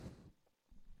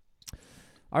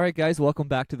All right, guys, welcome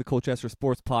back to the Colchester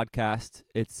Sports Podcast.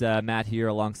 It's Matt here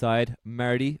alongside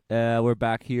Marty. We're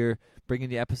back here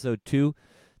bringing you episode 2.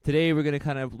 Today, we're going to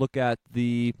kind of look at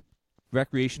the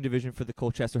recreation division for the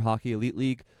Colchester Hockey Elite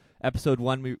League. Episode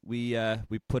 1, we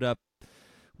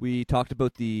talked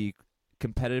about the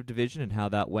competitive division and how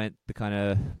that went, the kind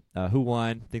of who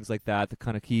won, things like that, the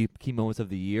kind of key moments of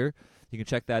the year. You can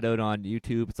check that out on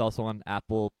YouTube. It's also on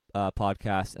Apple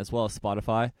Podcasts as well as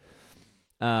Spotify.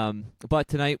 But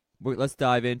tonight, let's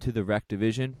dive into the rec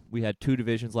division. We had 2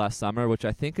 divisions last summer, which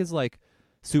I think is like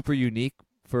super unique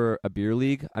for a beer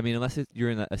league. I mean, unless you're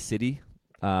in a city.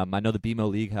 I know the BMO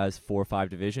League has 4 or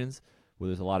 5 divisions where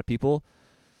there's a lot of people.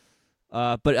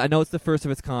 But I know it's the first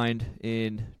of its kind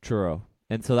in Truro,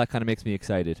 and so that kind of makes me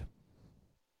excited.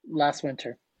 Last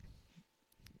winter.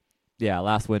 Yeah,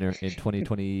 last winter in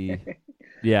 2020.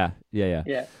 Yeah.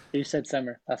 Yeah, you said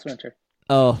summer. Last winter.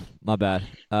 Oh, my bad.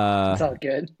 It's all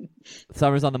good.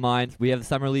 Summer's on the mind. We have the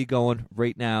summer league going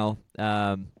right now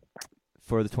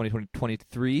for the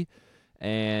 2023,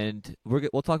 and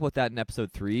we'll talk about that in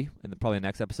episode 3 and probably the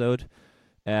next episode.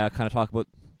 Kind of talk about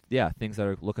things that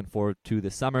are looking forward to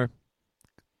this summer,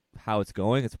 how it's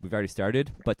going. We've already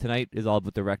started, but tonight is all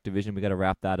about the rec division. We got to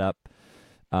wrap that up.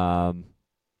 So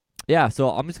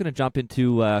I'm just gonna jump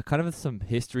into kind of some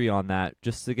history on that,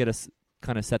 just to get us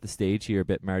kind of set the stage here a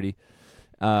bit, Marty.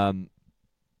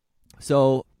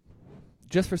 So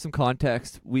just for some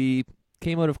context, we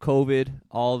came out of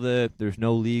COVID, there's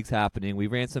no leagues happening. We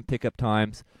ran some pickup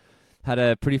times, had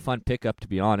a pretty fun pickup, to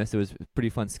be honest. It was a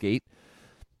pretty fun skate.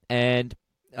 And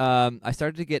I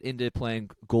started to get into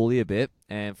playing goalie a bit,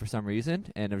 and for some reason,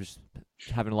 and I was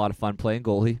just having a lot of fun playing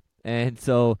goalie. And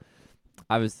so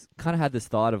I was kind of had this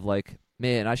thought of like,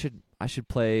 man, I should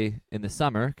play in the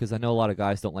summer, because I know a lot of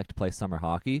guys don't like to play summer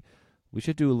hockey. We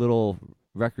should do a little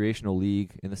recreational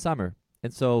league in the summer.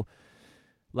 And so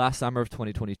last summer of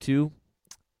 2022,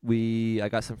 I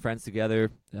got some friends together.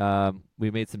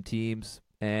 We made some teams,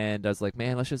 and I was like,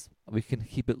 man, we can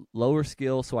keep it lower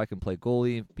skill so I can play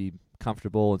goalie, be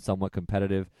comfortable and somewhat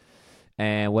competitive.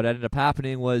 And what ended up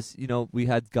happening was, we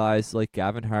had guys like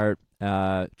Gavin Hart,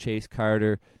 Chase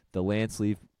Carter, the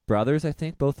Lansley brothers, I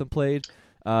think both of them played.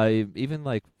 Even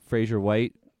like Fraser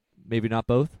White, maybe not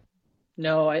both.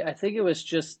 No, I think it was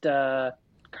just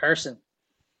Carson.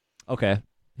 Okay,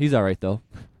 he's all right though.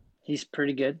 He's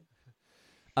pretty good.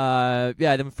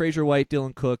 Then Fraser White,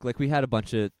 Dylan Cook, like you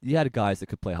had guys that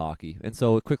could play hockey, and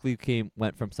so it quickly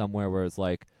went from somewhere where it's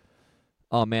like,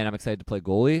 oh man, I'm excited to play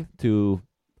goalie, to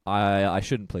I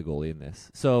shouldn't play goalie in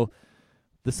this. So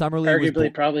the summer league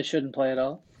Arguably, probably shouldn't play at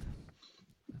all.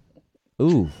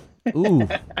 Ooh,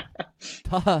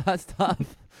 that's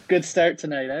tough. Good start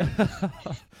tonight, eh?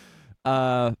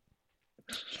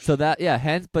 So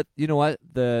hence, but you know what?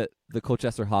 The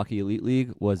Colchester Hockey Elite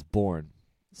League was born.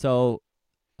 So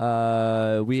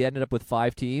we ended up with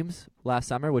 5 teams last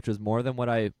summer, which was more than what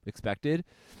I expected.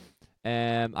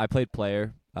 And I played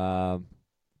player, and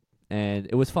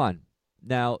it was fun.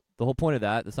 Now, the whole point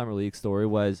of the summer league story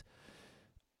was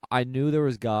I knew there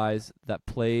was guys that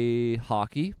play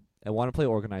hockey and want to play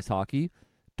organized hockey,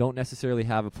 don't necessarily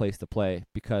have a place to play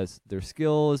because their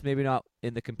skill is maybe not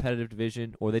in the competitive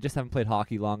division, or they just haven't played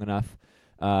hockey long enough,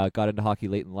 got into hockey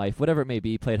late in life, whatever it may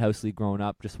be, played house league growing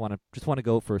up, just want to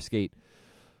go for a skate.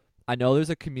 I know there's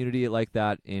a community like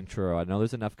that in Truro. I know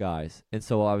there's enough guys. And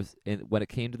so when it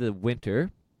came to the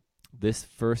winter, this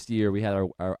first year we had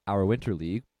our winter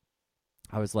league,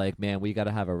 I was like, man, we got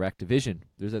to have a rec division.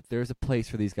 There's a place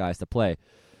for these guys to play.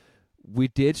 We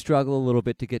did struggle a little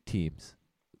bit to get teams.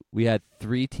 We had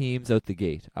 3 teams out the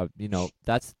gate.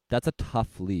 That's a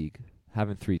tough league,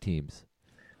 having 3 teams.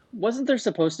 Wasn't there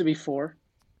supposed to be 4?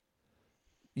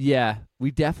 Yeah,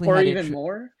 we definitely or had even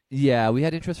more? Yeah, we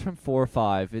had interest from 4 or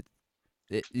 5.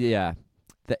 It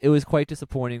was quite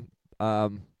disappointing.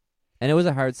 And it was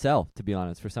a hard sell, to be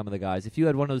honest, for some of the guys. If you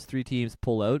had one of those 3 teams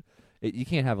pull out, you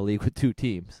can't have a league with 2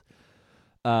 teams.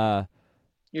 You're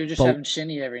just having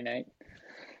shinny every night.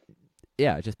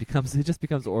 Yeah, it just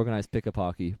becomes organized pickup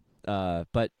hockey.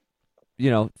 But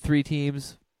 3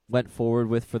 teams went forward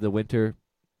with for the winter,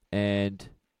 and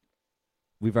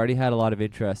we've already had a lot of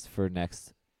interest for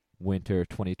next winter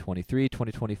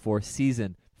 2023-2024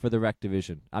 season for the rec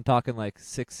division. I'm talking like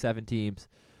 6-7 teams,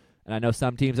 and I know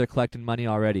some teams are collecting money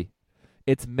already.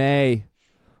 It's May.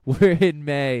 We're in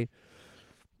May.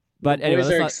 But the anyway,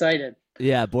 boys are excited.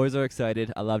 Yeah, boys are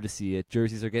excited. I love to see it.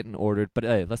 Jerseys are getting ordered. But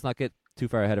hey, let's not get too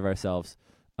far ahead of ourselves.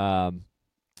 So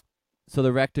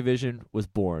the rec division was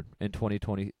born in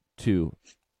 2022.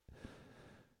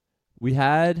 We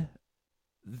had,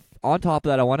 on top of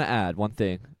that, I want to add one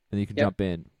thing, and you can jump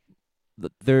in.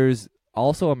 There's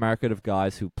also a market of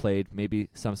guys who played maybe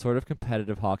some sort of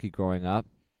competitive hockey growing up,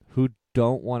 who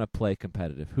don't want to play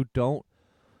competitive, who don't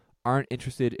aren't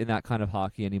interested in that kind of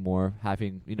hockey anymore.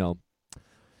 Having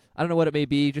I don't know what it may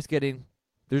be, just getting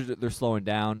they're slowing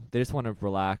down. They just want to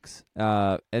relax,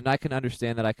 and I can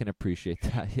understand that. I can appreciate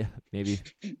that. Yeah, maybe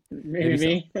Maybe so.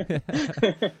 me.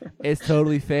 It's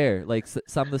totally fair. Like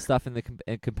some of the stuff in the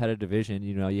competitive division,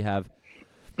 you have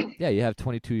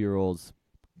 22-year-olds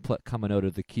coming out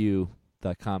of the queue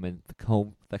that come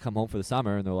home for the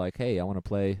summer, and they're like, "Hey, I want to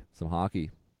play some hockey."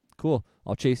 Cool,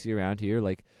 I'll chase you around here.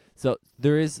 Like, so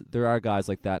there are guys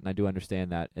like that, and I do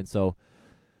understand that. And so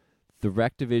the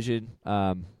rec division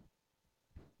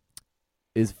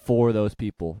is for those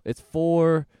people. It's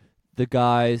for the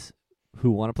guys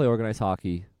who want to play organized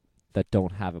hockey that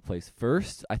don't have a place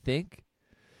first, I think.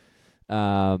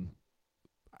 Um,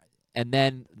 and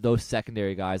then those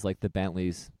secondary guys like the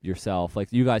Bentleys, yourself,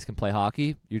 like you guys can play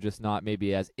hockey. You're just not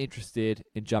maybe as interested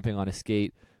in jumping on a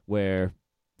skate where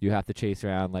you have to chase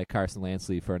around like Carson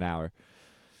Lansley for an hour.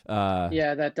 Uh,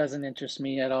 Yeah, that doesn't interest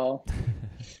me at all.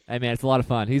 I mean, it's a lot of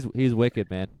fun. He's wicked,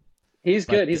 man. He's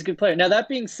But good. He's a good player. Now that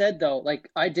being said, though, like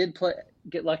I did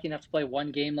get lucky enough to play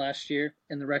one game last year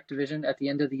in the rec division at the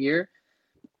end of the year,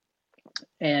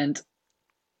 and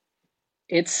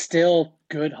it's still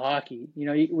good hockey.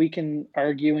 We can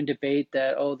argue and debate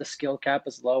that the skill cap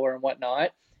is lower and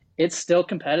whatnot. It's still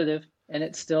competitive, and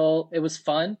it was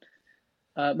fun.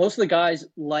 Most of the guys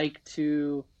like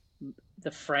the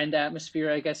friend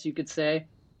atmosphere, I guess you could say,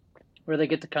 where they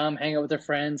get to come hang out with their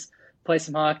friends, play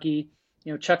some hockey,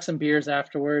 chuck some beers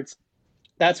afterwards.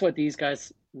 That's what these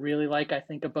guys really like, I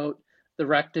think, about the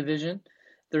rec division.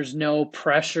 There's no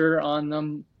pressure on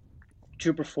them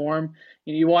to perform.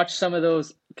 You watch some of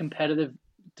those competitive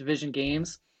division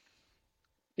games.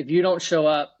 If you don't show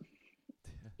up,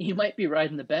 you might be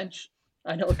riding the bench.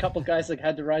 I know a couple guys that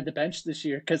had to ride the bench this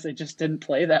year because they just didn't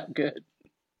play that good.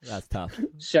 that's tough.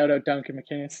 Shout out Duncan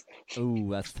McCann. Ooh,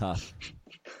 that's tough.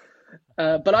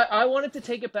 But I wanted to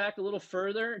take it back a little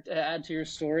further to add to your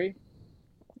story.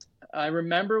 I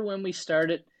remember when we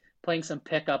started playing some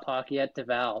pickup hockey at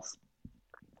DeVal's.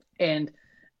 And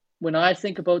when I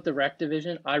think about the rec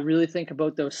division, I really think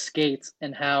about those skates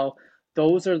and how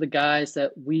those are the guys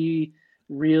that we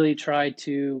really tried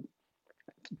to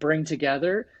bring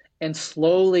together. And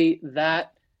slowly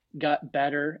that got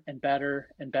better and better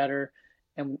and better.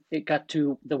 And it got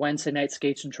to the Wednesday night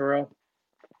skates in Truro.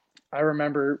 I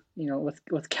remember,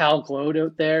 with Cal Glode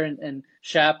out there and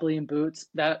Shapley and Boots,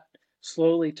 that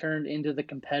slowly turned into the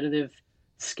competitive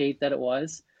skate that it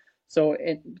was. So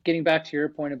getting back to your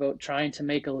point about trying to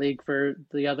make a league for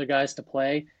the other guys to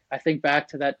play, I think back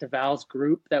to that DeVal's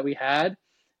group that we had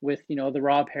with, the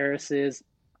Rob Harrises,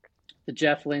 the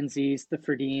Jeff Lindsays, the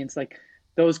Ferdines. Like,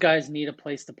 those guys need a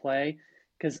place to play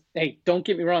because, hey, don't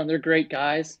get me wrong, they're great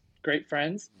guys, great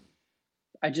friends.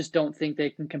 I just don't think they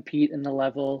can compete in the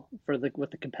level with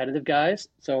the competitive guys.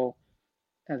 So,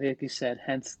 like you said,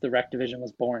 hence the rec division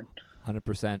was born.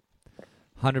 100%.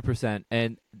 100%.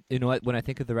 And you know what? When I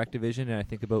think of the rec division and I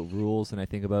think about rules and I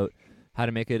think about how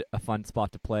to make it a fun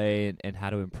spot to play and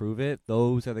how to improve it,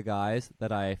 those are the guys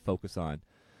that I focus on.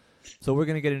 So we're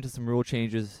going to get into some rule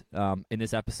changes in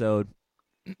this episode.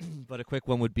 But a quick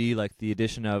one would be like the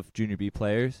addition of Junior B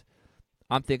players.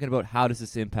 I'm thinking about how does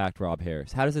this impact Rob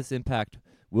Harris? How does this impact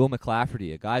Will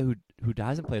McClafferty, a guy who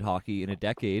hasn't played hockey in a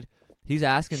decade? He's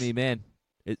asking me, man,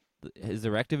 is the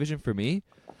rec division for me?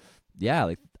 Yeah,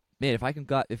 like, man,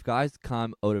 if guys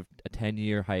come out of a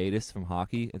 10-year hiatus from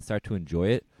hockey and start to enjoy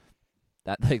it,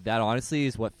 that honestly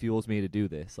is what fuels me to do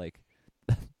this. Like,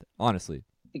 honestly,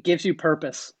 it gives you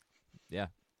purpose. Yeah,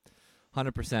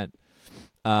 100%.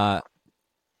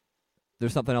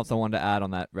 There's something else I wanted to add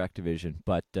on that rec division,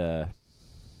 but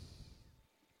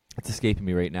it's escaping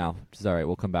me right now, which is all right.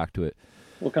 We'll come back to it.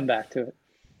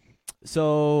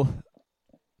 So,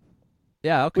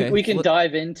 yeah, okay. We can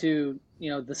dive into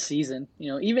the season.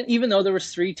 Even though there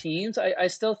was 3 teams, I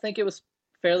still think it was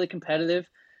fairly competitive.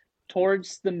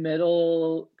 Towards the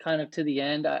middle, kind of to the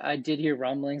end, I did hear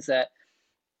rumblings that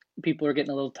people are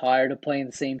getting a little tired of playing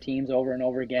the same teams over and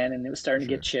over again, and it was starting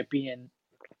to get chippy, and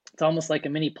it's almost like a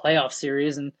mini playoff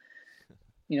series. And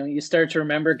you start to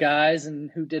remember guys and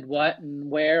who did what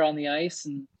and where on the ice.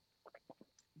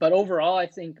 But overall, I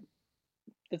think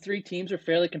the 3 teams are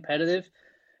fairly competitive.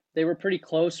 They were pretty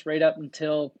close right up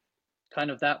until kind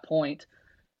of that point,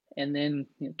 and then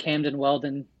Camden,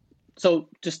 Weldon. So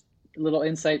just a little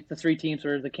insight: the 3 teams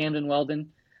were the Camden,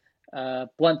 Weldon,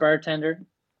 Blunt Bartender,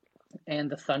 and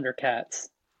the Thundercats.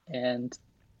 And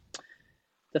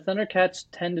the Thundercats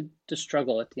tended to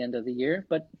struggle at the end of the year,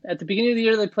 but at the beginning of the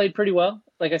year they played pretty well.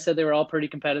 Like I said, they were all pretty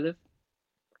competitive.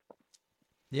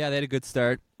 Yeah, they had a good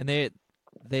start, and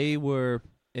they were,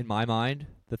 in my mind,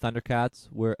 the Thundercats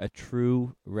were a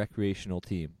true recreational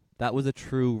team. That was a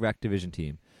true rec division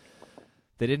team.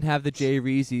 They didn't have the Jay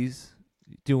Reese's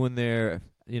doing their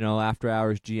after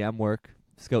hours GM work,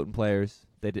 scouting players.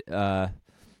 They did,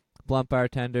 Blunt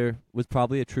Bartender was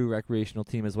probably a true recreational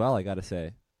team as well. I got to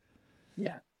say,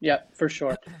 Yeah, yeah, for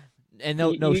sure. and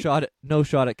You, you, no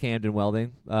shot at Camden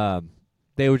Welding.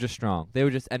 They were just strong. They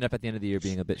would just end up at the end of the year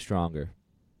being a bit stronger.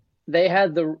 they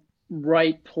had the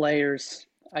right players,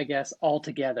 I guess, all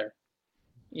together.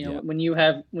 Yeah, When you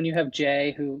have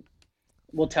Jay, who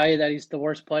will tell you that he's the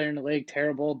worst player in the league,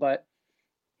 terrible, but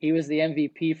he was the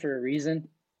MVP for a reason.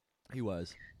 he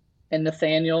was. And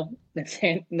Nathaniel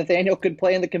could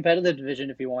play in the competitive division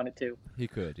if he wanted to. He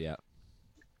could, yeah.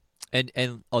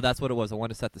 And oh, that's what it was. I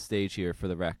want to set the stage here for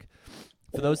the rec.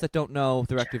 For those that don't know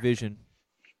the rec division,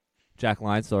 Jack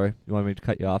Lyons, sorry, you want me to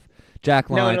cut you off? Jack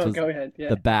Lyons No, was go ahead. Yeah.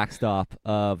 the backstop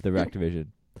of the rec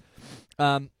division.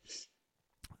 I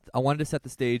wanted to set the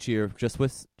stage here just for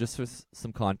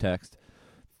some context.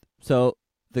 So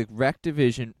the rec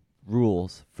division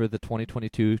rules for the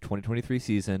 2022-2023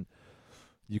 season,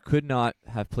 you could not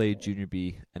have played junior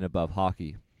B and above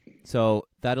hockey. So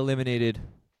that eliminated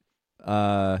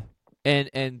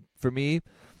and for me,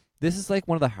 this is like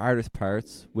one of the hardest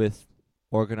parts with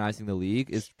organizing the league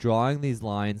is drawing these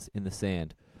lines in the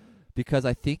sand. Because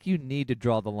I think you need to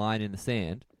draw the line in the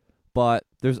sand, but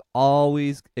there's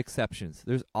always exceptions.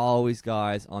 There's always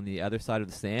guys on the other side of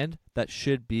the sand that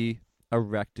should be a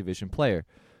rec division player.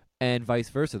 And vice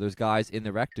versa. There's guys in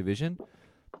the rec division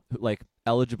like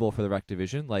eligible for the rec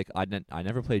division. Like I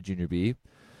never played junior B.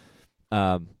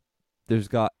 But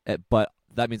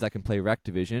that means I can play rec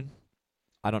division.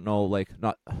 I don't know,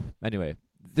 not anyway.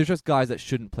 There's just guys that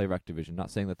shouldn't play rec division.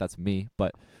 Not saying that that's me,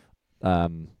 but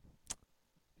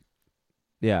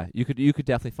yeah, you could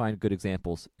definitely find good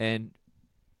examples, and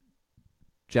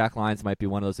Jack Lyons might be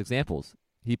one of those examples.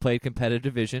 He played competitive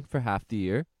division for half the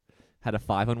year, had a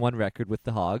 5-1 record with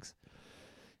the Hogs,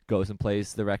 goes and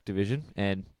plays the rec division,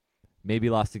 and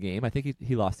maybe lost a game. I think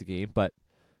he lost a game, but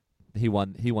he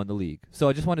won the league. So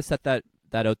I just want to set that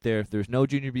out there. There's no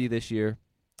junior B this year.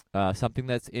 Something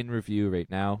that's in review right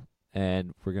now,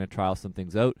 and we're going to trial some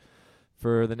things out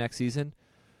for the next season.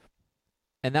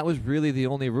 And that was really the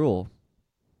only rule.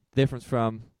 Difference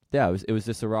from it was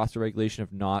just a roster regulation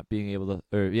of not being able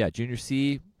to junior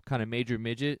C, kind of major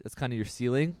midget, that's kind of your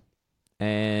ceiling,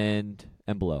 and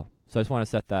below. So I just want to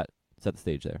set the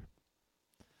stage there.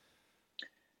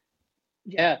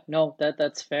 Yeah, no,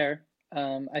 that's fair.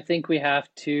 I think we have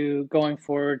to, going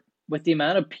forward, with the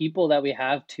amount of people that we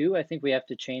have too, I think we have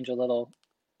to change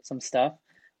some stuff.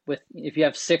 If you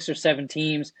have 6 or 7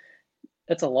 teams,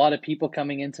 that's a lot of people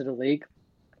coming into the league.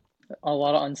 A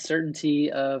lot of uncertainty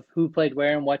of who played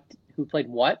where and who played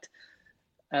what,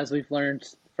 as we've learned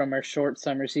from our short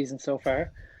summer season so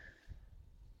far.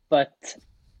 But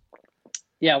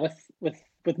yeah,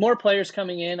 with more players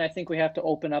coming in, I think we have to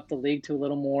open up the league to a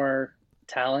little more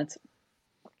talent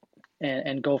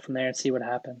and go from there and see what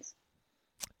happens.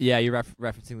 Yeah, you're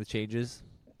referencing the changes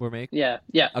we're making. Yeah.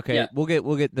 Okay, yeah. we'll get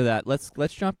into that.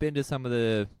 Let's jump into some of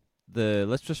the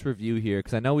let's just review here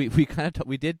because I know we kind of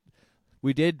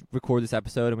we did record this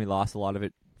episode and we lost a lot of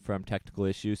it from technical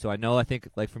issues. So I think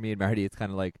like for me and Marty, it's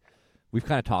kind of like we've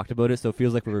kind of talked about it, so it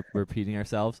feels like we're repeating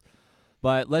ourselves.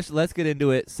 But let's get into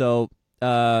it. So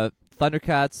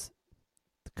Thundercats,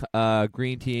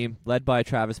 green team led by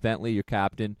Travis Bentley, your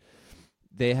captain.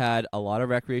 They had a lot of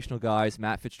recreational guys.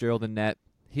 Matt Fitzgerald in net.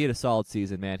 He had a solid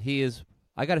season, man. He is.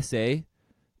 I gotta say,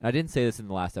 I didn't say this in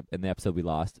the episode we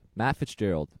lost. Matt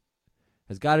Fitzgerald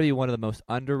has got to be one of the most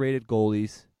underrated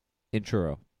goalies in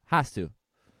Truro. Has to.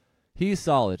 He's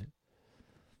solid.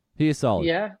 He is solid.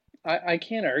 Yeah, I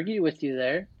can't argue with you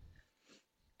there.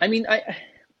 I mean,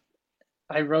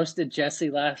 I roasted Jesse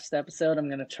last episode. I'm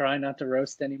going to try not to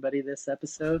roast anybody this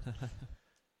episode.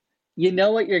 You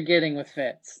know what you're getting with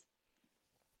Fitz.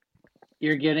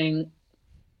 You're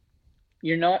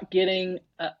not getting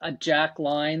a Jack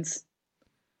Lyons,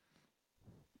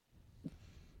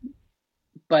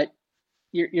 but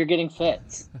you're getting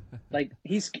Fitz. Like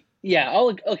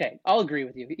I'll agree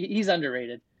with you. He's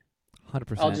underrated.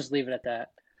 100%. I'll just leave it at that.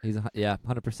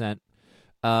 100%.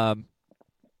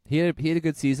 He had a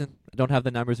good season. I don't have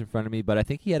the numbers in front of me, but I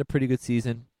think he had a pretty good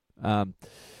season.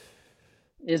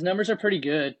 His numbers are pretty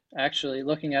good, actually.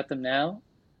 Looking at them now,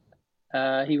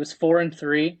 he was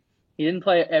 4-3. He didn't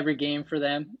play every game for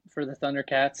the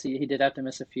Thundercats. He did have to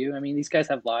miss a few. I mean, these guys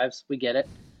have lives. We get it.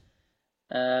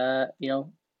 You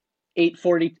know,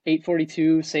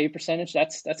 842 save percentage.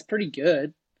 That's pretty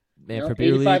good. You Man, know, for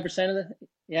beer league, 85% of the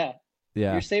yeah,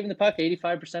 you're yeah. saving the puck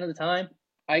 85% of the time.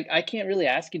 I can't really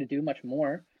ask you to do much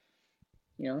more.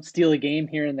 You know, steal a game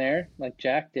here and there like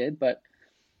Jack did, but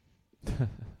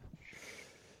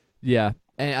Yeah,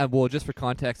 and well, just for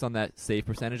context on that save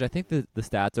percentage, I think the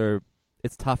stats are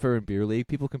it's tougher in beer league.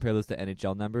 People compare those to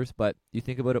NHL numbers, but you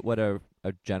think about it, what a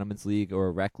gentleman's league or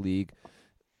a rec league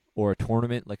or a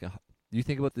tournament like a. You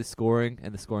think about the scoring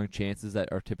and the scoring chances that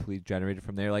are typically generated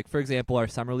from there. Like for example, our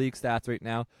summer league stats right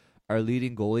now, our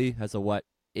leading goalie has a what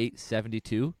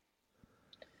 872.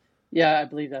 yeah, I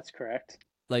believe that's correct.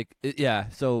 Yeah,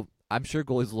 so I'm sure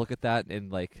goalies look at that in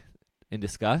like in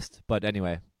disgust, but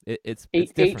anyway, it's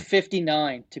Eight different.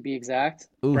 59 to be exact.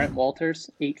 Oof. Brent Walters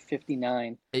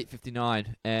 859.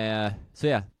 859. So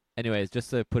yeah. Anyways, just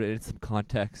to put it in some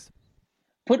context.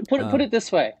 Put Um, it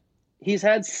this way. He's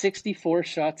had 64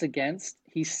 shots against.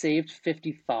 He's saved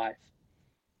 55.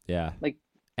 yeah. Like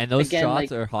And those again, shots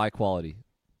like are high quality.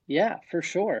 yeah, for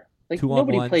sure. Like Two on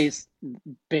nobody ones. plays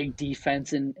big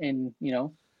defense in you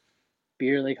know,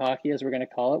 beer league hockey as we're going to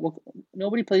call it. Well,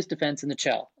 nobody plays defense in the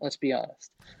CHEL, let's be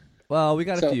honest. Well, we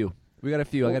got a So, few. We got a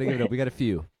few. I got to give it up. We got a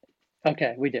few.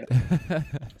 okay, we do.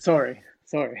 Sorry.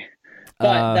 But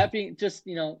uh, that being just,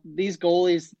 you know, these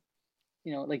goalies,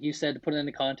 you know, like you said, to put it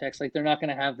into context, like they're not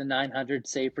going to have the 900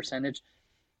 save percentage.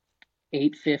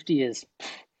 850 is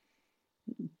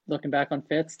looking back on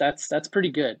Fitz. That's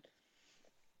pretty good.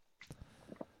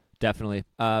 definitely.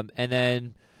 And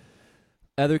then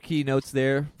other key notes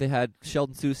there. They had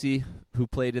Sheldon Susie, who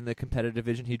played in the competitive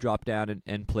division. He dropped down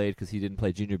and played because he didn't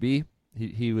play Junior B.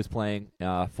 He was playing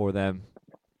for them,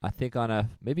 I think on a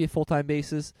maybe a full time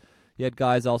basis. You had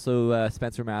guys also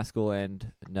Spencer Maskell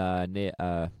and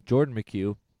Jordan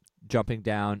McHugh jumping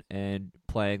down and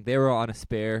playing. They were on a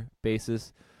spare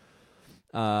basis,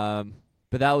 but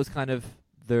that was kind of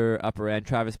their upper end.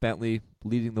 Travis Bentley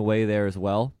leading the way there as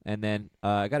well. And then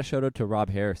I got a shout out to Rob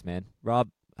Harris, man. Rob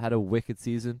had a wicked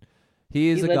season. He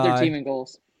is He a led their team guy. in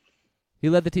goals. He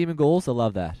led the team in goals. I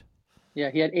love that. Yeah,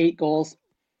 he had 8 goals,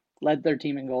 led their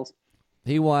team in goals.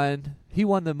 He won. He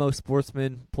won the most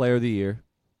sportsman player of the year.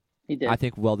 He I did.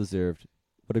 think well deserved.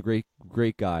 What a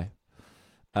great guy.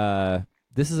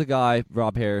 This is a guy,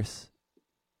 Rob Harris.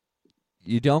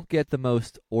 You don't get the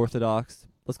most orthodox.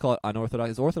 Let's call it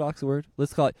unorthodox. Is orthodox a word?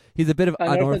 Let's call it. He's a bit of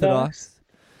Unorthodox. unorthodox,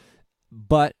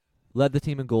 but led the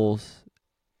team in goals.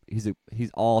 He's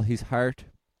heart.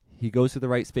 He goes to the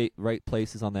right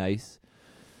places on the ice.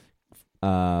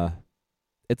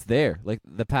 It's there. Like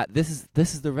the Pat. This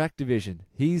is the rec division.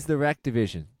 He's the rec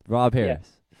division. Rob Yeah.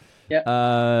 Harris.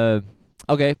 Yeah.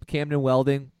 Okay. Camden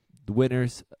Welding, the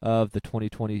winners of the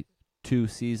 2022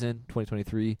 season,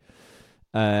 2023.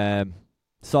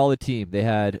 Solid team. They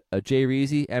had Jay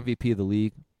Reezy, MVP of the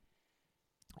league.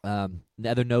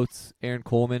 Other notes: Aaron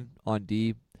Coleman on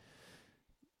D.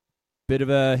 Bit of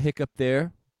a hiccup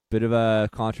there. Bit of a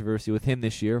controversy with him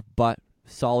this year, but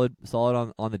solid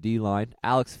on the D line.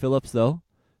 Alex Phillips though.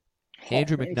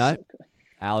 Andrew Oh, he's McNutt. so good.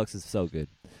 Alex is so good.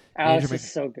 Alex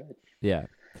is so good. Yeah.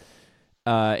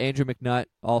 Andrew McNutt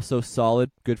also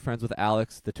solid. Good friends with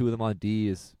Alex. The two of them on D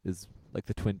is like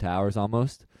the Twin Towers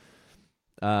almost.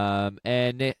 And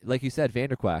like you said,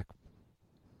 Vanderquack.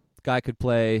 Guy could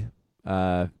play.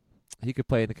 He could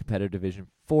play in the competitive division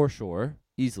for sure,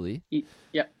 easily.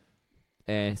 Yeah.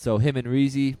 And so him and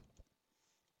Reezy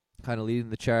kind of leading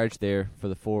the charge there for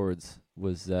the forwards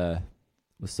was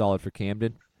solid for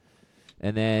Camden.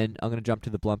 And then I'm gonna jump to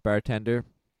the Blunt Bartender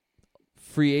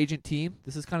free agent team.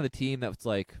 This is kind of the team that was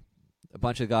like a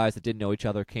bunch of guys that didn't know each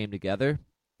other came together.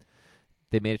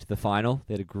 They made it to the final.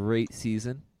 They had a great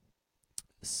season.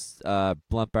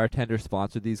 Blunt Bartender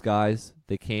sponsored these guys.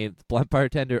 Blunt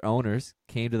Bartender owners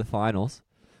came to the finals.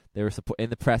 They were in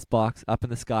the press box, up in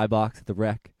the sky box at the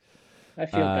rec. I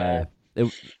feel bad.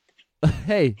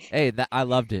 I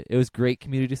loved it. It was great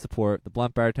community support. The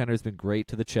Blunt Bartender has been great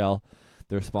to the CHEL.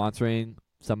 They're sponsoring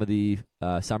some of the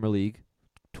summer league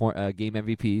game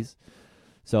MVPs,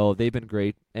 so they've been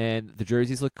great. And the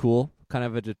jerseys look cool, kind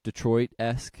of a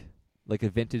Detroit-esque, like a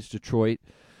vintage Detroit.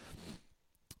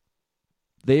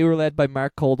 They were led by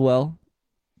Mark Coldwell.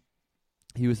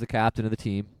 He was the captain of the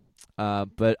team.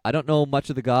 But I don't know much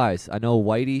of the guys. I know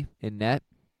Whitey in net.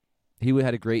 He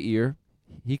had a great year.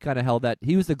 He kind of held that.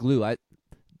 He was the glue.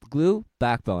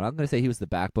 Backbone. I'm going to say he was the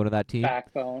backbone of that team.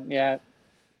 Backbone, yeah.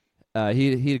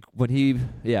 He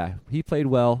played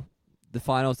well. The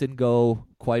finals didn't go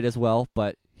quite as well,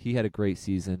 but he had a great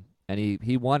season, and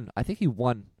he won. I think he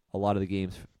won a lot of the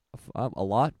games,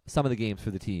 some of the games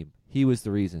for the team. He was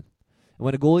the reason. And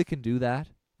when a goalie can do that,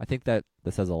 I think that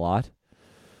this says a lot.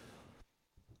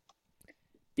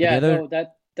 And the Yeah, other, no,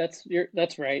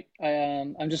 that's right.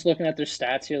 I'm just looking at their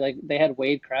stats here. Like they had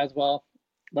Wade Craswell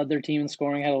led their team in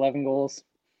scoring, had 11 goals.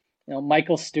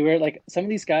 Michael Stewart, like some of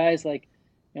these guys, like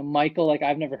Michael, like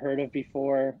I've never heard of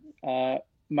before.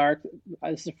 Mark,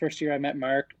 this is the first year I met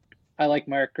Mark. I like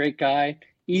Mark, great guy,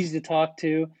 easy to talk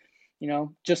to.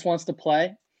 Just wants to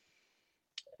play.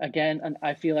 Again, and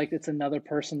I feel like it's another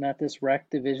person that this rec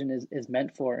division is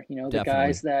meant for. The definitely.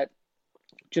 guys that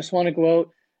just want to go out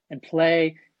and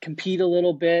play, compete a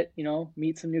little bit.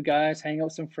 Meet some new guys, hang out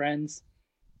with some friends,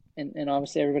 and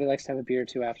obviously everybody likes to have a beer or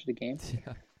two after the game.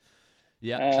 Yeah.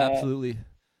 Yeah, Uh, absolutely.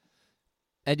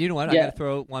 And you know what? I got to yeah,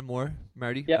 throw out one more,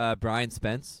 Marty. yep. Brian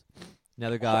Spence,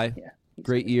 another Oh, guy, yeah, he's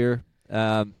great good. year.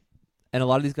 And a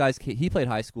lot of these guys, he played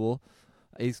high school.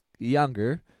 He's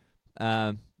younger,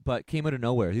 but came out of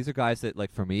nowhere. These are guys that,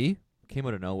 like for me, came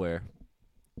out of nowhere.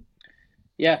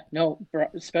 Yeah, no,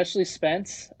 especially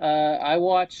Spence. I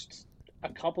watched a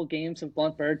couple games of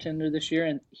Blunt Bartender this year,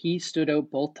 and he stood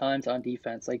out both times on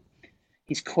defense. Like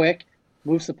he's quick,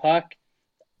 moves the puck,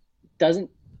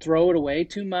 doesn't throw it away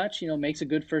too much. Makes a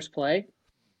good first play.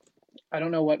 I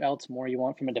don't know what else more you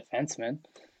want from a defenseman,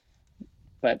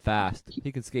 but Fast.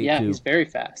 He can skate yeah, too. he's very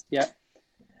fast. Yeah.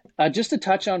 Just to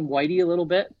touch on Whitey a little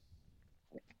bit,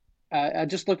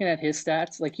 just looking at his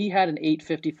stats, like he had an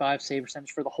 855 save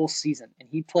percentage for the whole season, and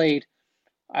he played,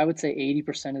 I would say,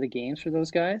 80% of the games for those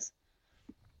guys.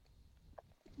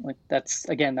 Like that's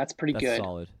pretty That's good.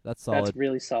 solid. That's That's solid.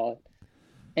 really solid.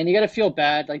 And you got to feel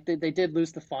bad. Like they did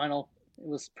lose the final. It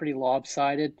was pretty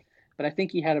lopsided, but I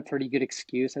think he had a pretty good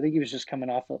excuse. I think he was just coming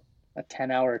off a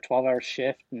 10-hour or 12-hour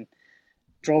shift and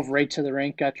drove right to the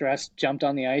rink, got dressed, jumped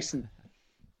on the ice, and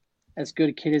as good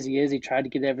a kid as he is, he tried to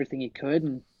get everything he could,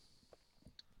 and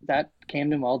that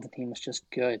Camden Weldon team was just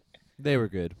good. They were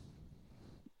good.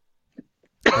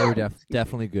 They were Excuse me.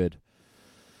 definitely good.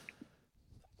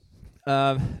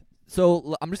 I'm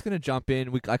just gonna jump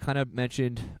in. I kind of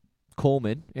mentioned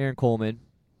Coleman, Aaron Coleman,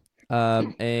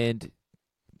 and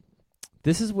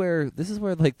this is where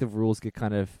like the rules get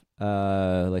kind of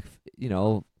like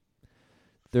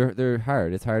they're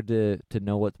hard. It's hard to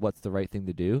know what's the right thing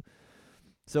to do.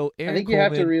 So I Aaron think you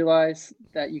have to Coleman, realize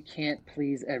that you can't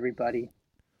please everybody.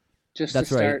 Just to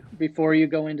that's right. start, before you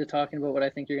go into talking about what I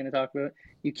think you're going to talk about,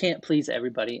 you can't please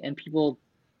everybody, and people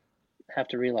have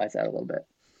to realize that a little bit.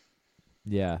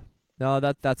 Yeah. No,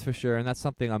 that's for sure, and that's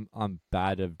something I'm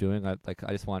bad of doing. I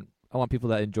want people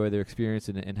that enjoy their experience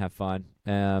and have fun.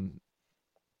 And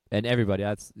everybody.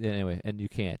 That's anyway, and you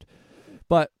can't.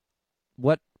 But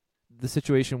what the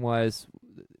situation was,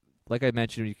 like I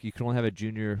mentioned, you can only have a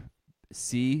junior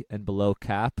C and below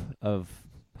cap of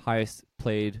highest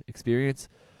played experience.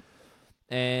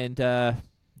 And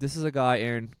this is a guy,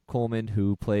 Aaron Coleman,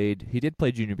 who played. He did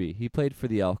play junior B. He played for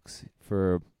the Elks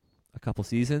for a couple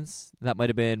seasons. That might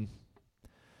have been,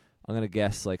 I'm gonna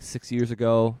guess, like 6 years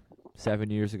ago, 7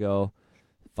 years ago,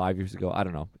 5 years ago. I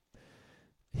don't know.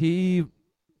 He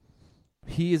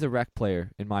he is a rec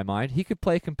player in my mind. He could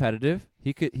play competitive.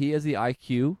 He has the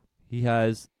IQ. He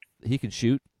can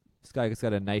shoot. This guy's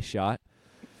got a nice shot.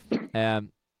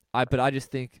 But I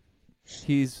just think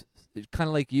he's kind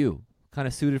of like you, kind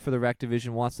of suited for the rec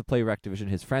division. Wants to play rec division.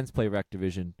 His friends play rec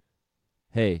division.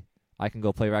 Hey, I can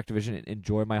go play rec division and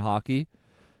enjoy my hockey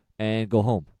and go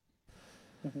home.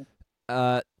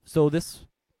 Mm-hmm. So this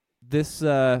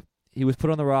he was put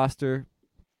on the roster.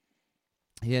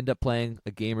 He ended up playing a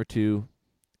game or two,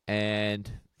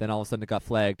 and then all of a sudden it got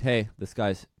flagged. Hey, this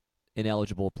guy's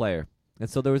ineligible player, and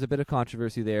so there was a bit of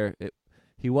controversy there.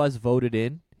 He was voted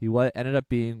in. Ended up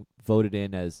being voted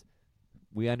in as,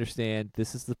 we understand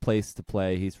this is the place to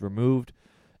play. He's removed,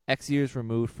 X years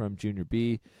removed from junior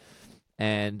B,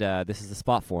 and this is the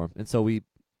spot for him. And so I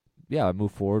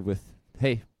moved forward with,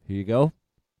 hey, here you go.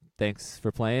 Thanks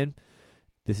for playing.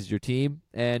 This is your team,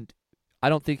 and I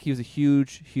don't think he was a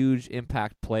huge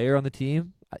impact player on the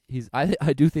team.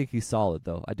 I do think he's solid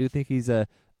though. I do think he's a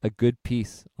good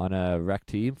piece on a rec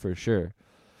team for sure.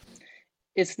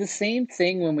 It's the same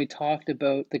thing when we talked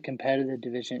about the competitive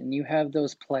division, and you have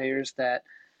those players that,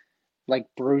 like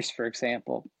Bruce, for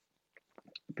example.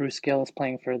 Bruce Gill is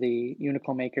playing for the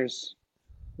Unicorn Makers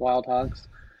Wild Hogs.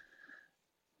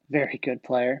 Very good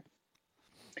player.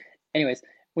 Anyways,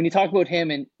 when you talk about him,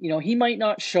 and he might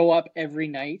not show up every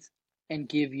night and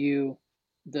give you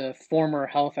the former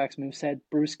Halifax moveset,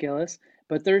 Bruce Gillis,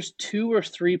 but there's two or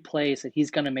three plays that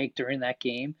he's going to make during that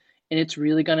game, and it's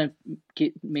really going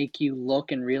to make you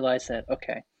look and realize that,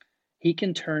 okay, he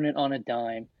can turn it on a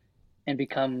dime and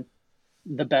become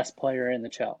the best player in the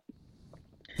CHEL.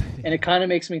 And it kind of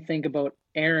makes me think about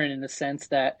Aaron in the sense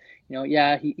that,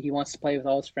 yeah, he wants to play with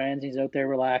all his friends. He's out there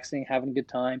relaxing, having a good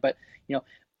time. But, you know,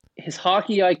 his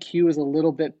hockey IQ is a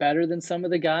little bit better than some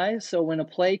of the guys. So when a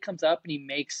play comes up and he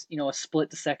makes, a split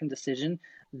to second decision,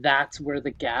 that's where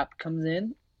the gap comes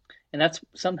in. And that's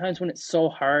sometimes when it's so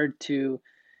hard to,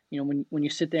 when you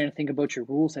sit there and think about your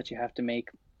rules that you have to make,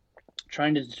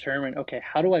 trying to determine, okay,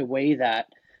 how do I weigh that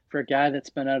for a guy that's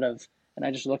been out of, and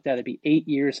I just looked at it, be 8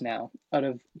 years now out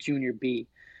of junior B.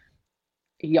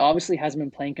 He obviously hasn't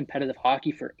been playing competitive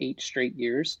hockey for 8 straight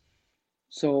years.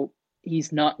 So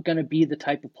he's not going to be the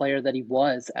type of player that he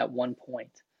was at one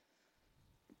point.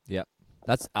 Yep.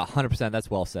 That's 100%. That's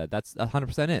well said. That's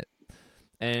 100% it.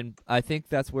 And I think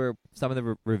that's where some of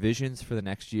the revisions for the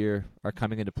next year are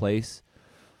coming into place.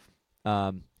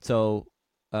 We've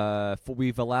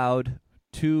allowed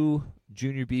 2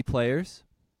 junior B players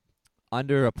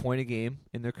under a point a game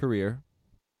in their career,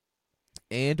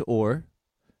 and or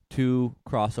 2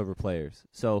 crossover players.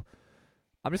 So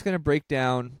I'm just going to break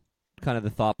down kind of the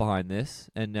thought behind this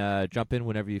and jump in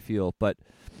whenever you feel. But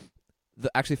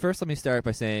actually, first, let me start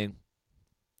by saying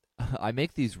I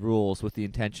make these rules with the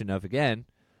intention of, again,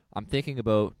 I'm thinking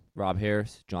about Rob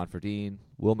Harris, John Ferdine,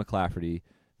 Will McClafferty,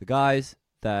 the guys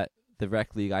that the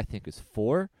rec league I think is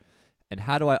for, and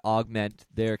how do I augment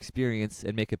their experience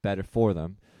and make it better for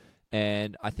them.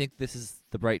 And I think this is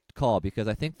the right call because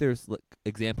I think there's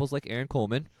examples like Aaron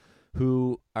Coleman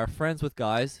who are friends with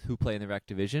guys who play in the rec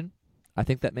division. I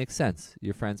think that makes sense.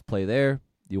 Your friends play there,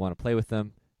 you want to play with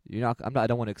them. I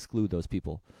don't want to exclude those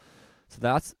people. So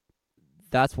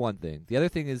that's one thing. The other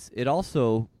thing is it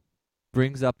also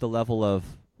brings up the level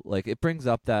of it brings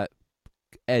up that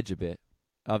edge a bit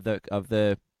of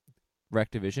the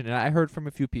rec division. And I heard from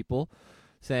a few people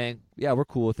saying, "Yeah, we're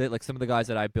cool with it." Like some of the guys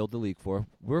that I build the league for,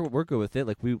 we're good with it.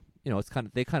 Like it's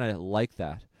they kind of like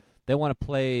that. They want to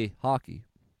play hockey.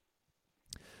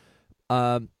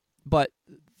 But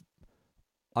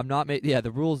I'm not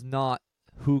the rule's not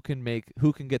who can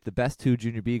get the best 2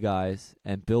 junior B guys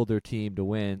and build their team to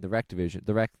win the rec division,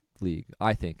 the rec league,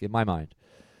 I think, in my mind.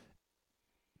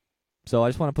 So I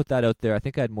just want to put that out there. I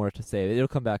think I had more to say. It'll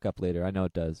come back up later. I know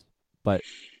it does. But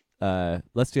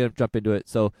let's jump into it.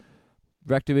 So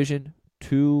rec division,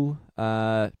 2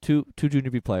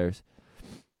 junior B players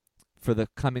for the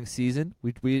coming season.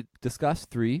 We discussed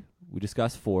 3, we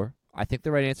discussed 4. I think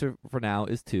the right answer for now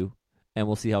is 2, and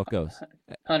we'll see how it goes.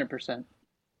 100%.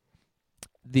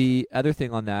 The other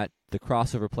thing on that, the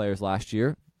crossover players last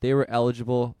year, they were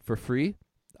eligible for free.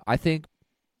 I think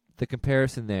the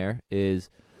comparison there is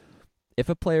if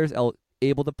a player is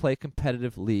able to play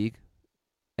competitive league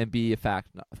and be a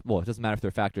factor, well, it doesn't matter if they're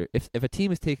a factor. If a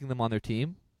team is taking them on their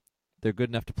team, they're good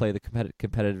enough to play the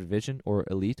competitive division or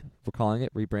elite, we're calling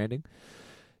it, rebranding.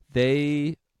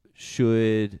 They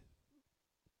should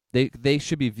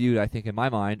be viewed, I think, in my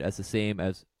mind, as the same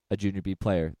as a junior B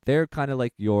player. They're kind of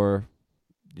like your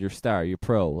star, your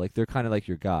pro. Like they're kind of like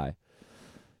your guy.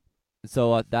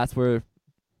 So that's where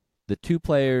the 2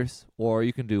 players, or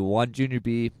you can do 1 junior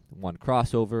B, 1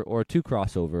 crossover, or 2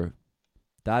 crossover.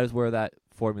 That is where that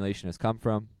formulation has come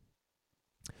from.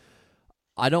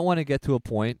 I don't want to get to a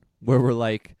point where we're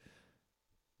like,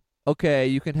 okay,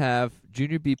 you can have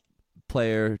junior B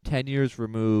player 10 years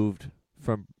removed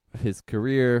from his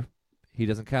career. He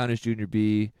doesn't count as junior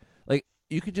B. Like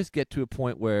you can just get to a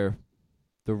point where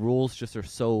the rules just are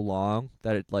so long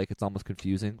that it's almost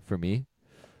confusing for me.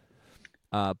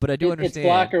 But I do understand. It's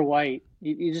black or white.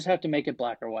 You just have to make it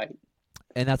black or white.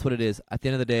 And that's what it is. At the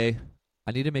end of the day,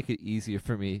 I need to make it easier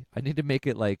for me. I need to make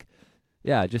it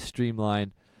just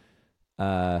streamline.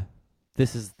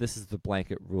 This is the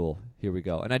blanket rule. Here we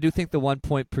go. And I do think the 1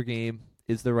 point per game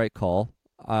is the right call.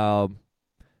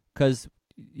 Because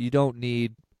you don't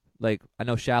need I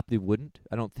know Shapley wouldn't.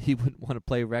 He wouldn't want to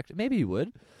play rec. Maybe he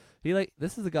would.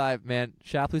 This is a guy, man.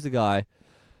 Shapley's a guy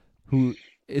who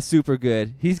is super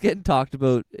good. He's getting talked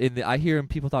about I hear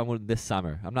people talking about him this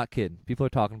summer. I'm not kidding. People are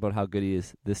talking about how good he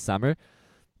is this summer.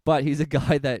 But he's a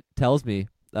guy that tells me,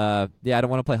 I don't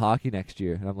want to play hockey next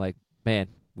year. And I'm like, man,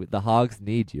 the Hogs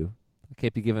need you. I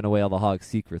can't be giving away all the Hogs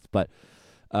secrets, but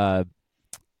so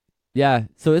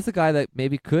it's a guy that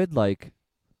maybe could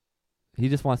he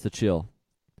just wants to chill.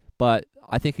 But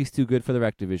I think he's too good for the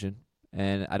rec division,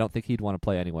 and I don't think he'd want to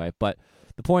play anyway. But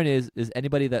the point is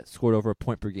anybody that scored over a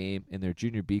point per game in their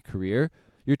junior B career,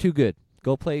 you're too good.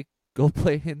 Go play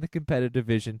in the competitive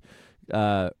division.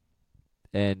 So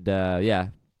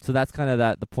that's kind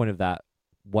of the point of that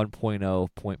 1.0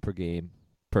 point per game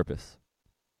purpose.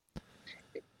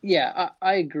 Yeah,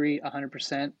 I agree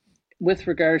 100%. With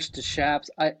regards to Shaps,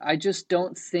 I just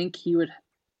don't think he would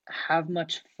have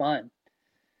much fun.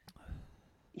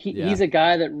 Yeah. he's a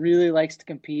guy that really likes to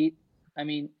compete. I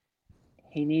mean,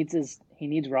 he needs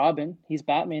Robin. He's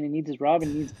Batman. He needs his Robin.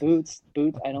 He needs Boots.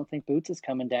 Boots. I don't think Boots is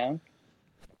coming down.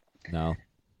 No.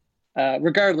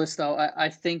 Regardless, though, I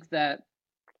think that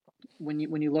when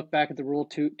you look back at the rule,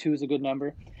 two is a good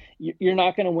number. You're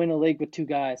not going to win a league with two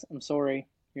guys. I'm sorry,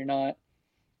 you're not.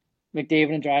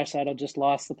 McDavid and Draisaitl just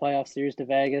lost the playoff series to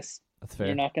Vegas. That's You're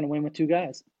fair. not going to win with two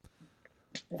guys.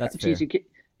 That's Jeez, fair.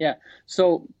 yeah.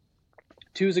 So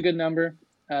two is a good number.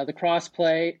 The cross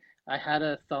play, I had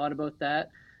a thought about that.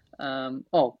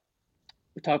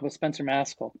 We talked about Spencer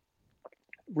Maskell.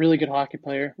 Really good hockey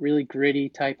player, really gritty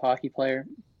type hockey player.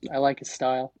 I like his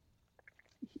style.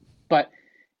 But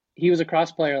he was a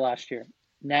cross player last year.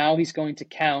 Now he's going to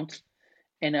count.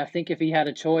 And I think if he had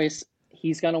a choice,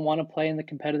 he's going to want to play in the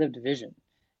competitive division.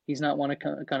 He's not going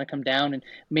to come down and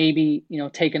maybe,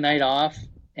 take a night off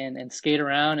and skate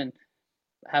around and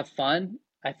have fun.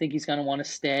 I think he's going to want to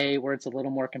stay where it's a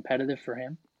little more competitive for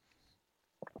him.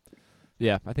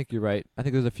 Yeah, I think you're right. I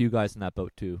think there's a few guys in that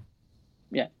boat too.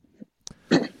 Yeah.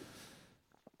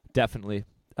 Definitely.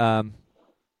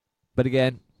 But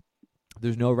again,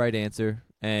 there's no right answer,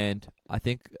 and I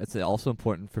think it's also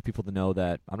important for people to know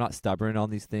that I'm not stubborn on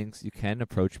these things. You can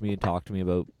approach me and talk to me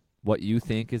about what you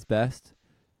think is best.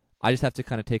 I just have to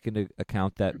kind of take into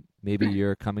account that maybe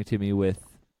you're coming to me with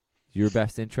your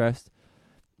best interest.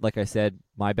 Like I said,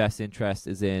 my best interest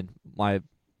is in what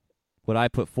I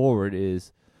put forward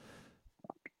is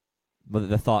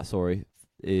the thought,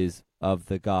 is of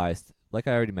the guys, like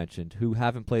I already mentioned, who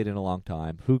haven't played in a long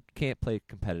time, who can't play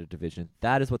competitive division.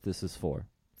 That is what this is for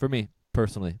me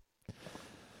personally.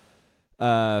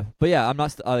 But yeah, I'm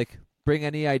not bring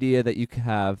any idea that you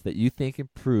have that you think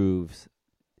improves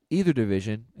either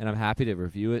division, and I'm happy to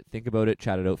review it, think about it,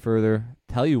 chat it out further,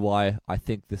 tell you why I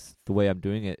think the way I'm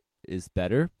doing it is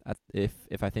better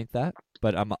if I think that.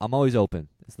 But I'm always open.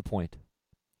 Is the point.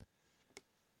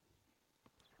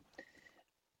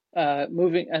 I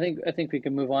think we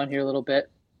can move on here a little bit.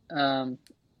 I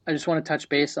just want to touch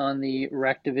base on the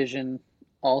Rec Division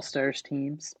All Stars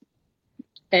teams.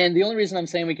 And the only reason I'm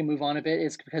saying we can move on a bit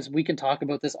is because we can talk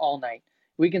about this all night.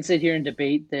 We can sit here and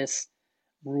debate this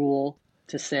rule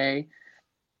to say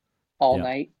all Yeah.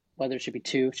 night, whether it should be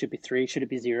two, should be three, should it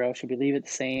be zero, should we leave it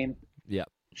the same? Yeah.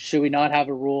 Should we not have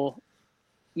a rule?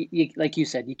 Like you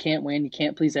said, you can't win, you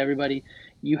can't please everybody.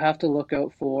 You have to look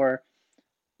out for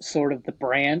sort of the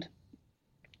brand.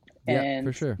 Yeah, for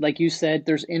And sure. like you said,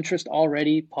 there's interest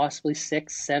already, possibly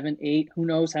 6, 7, 8. Who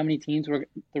knows how many teams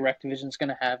the Rec Division is going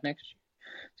to have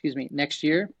next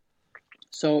year.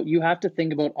 So you have to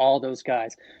think about all those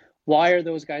guys. Why are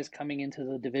those guys coming into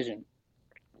the division?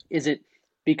 Is it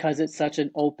because it's such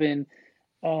an open,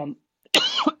 um,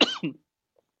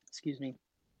 excuse me,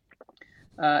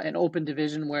 an open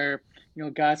division where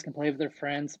guys can play with their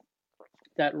friends,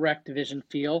 that Rec Division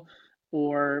feel,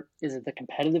 or is it the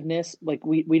competitiveness? Like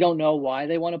we don't know why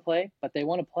they want to play, but they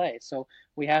want to play. So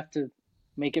we have to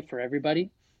make it for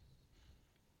everybody.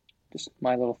 Just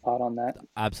my little thought on that.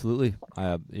 Absolutely.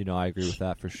 I agree with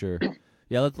that for sure.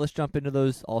 Yeah, let's jump into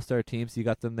those all-star teams. You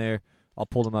got them there. I'll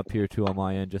pull them up here too on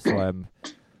my end just so I'm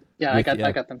Yeah, with you.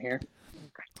 I got them here.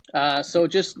 So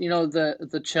just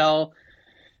the CHEL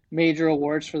major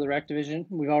awards for the Rec Division.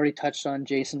 We've already touched on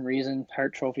Jason Reason,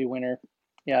 Hart Trophy winner.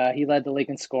 Yeah, he led the league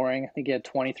in scoring. I think he had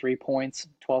 23 points,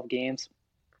 12 games.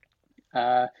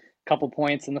 Couple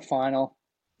points in the final.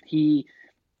 He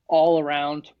all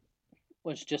around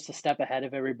was just a step ahead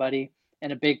of everybody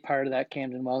and a big part of that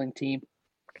Camden Welding team.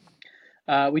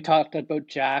 We talked about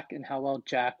Jack and how well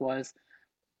Jack was.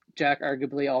 Jack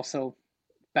arguably also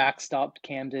backstopped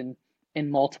Camden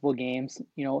in multiple games.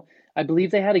 I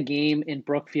believe they had a game in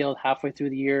Brookfield halfway through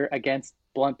the year against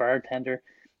Blunt Bartender.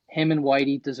 Him and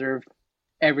Whitey deserved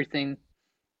everything,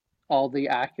 all the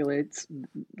accolades.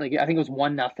 Like I think it was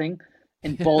 1-0,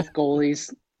 and both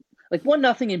goalies, like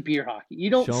 1-0 in beer hockey. You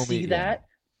don't Show me, see yeah.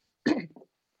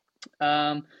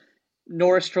 that.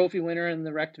 Norris Trophy winner in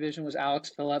the Rec Division was Alex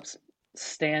Phillips,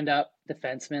 stand-up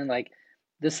defenseman. Like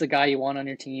this is the guy you want on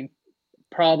your team.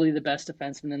 Probably the best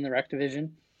defenseman in the Rec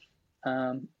Division,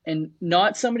 and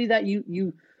not somebody that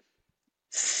you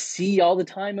see all the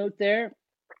time out there.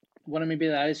 What I mean by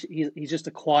that is he's just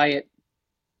a quiet,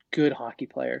 good hockey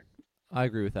player. I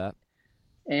agree with that.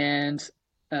 And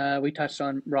we touched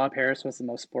on Rob Harris was the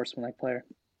most sportsmanlike player.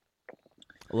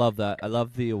 I love that. I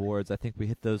love the awards. I think we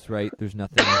hit those right. There's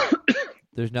nothing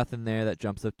there's nothing there that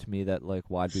jumps up to me that like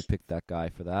why'd we pick that guy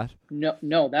for that?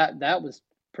 No, that was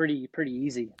pretty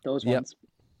easy. Those Yep.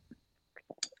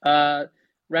 ones.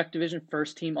 Rec Division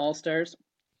first team All Stars.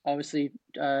 Obviously,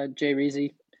 Jay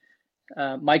Reezy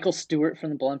Michael Stewart from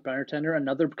the Blunt Bartender,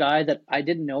 another guy that I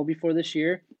didn't know before this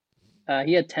year.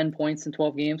 He had 10 points in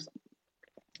 12 games.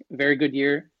 Very good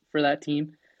year for that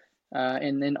team.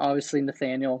 And then obviously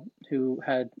Nathaniel, who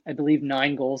had, I believe,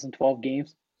 9 goals in 12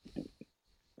 games.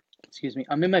 Excuse me.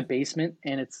 I'm in my basement,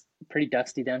 and it's pretty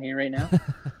dusty down here right now.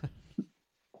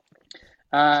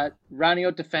 Rounding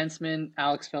out defenseman,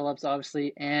 Alex Phillips,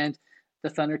 obviously, and the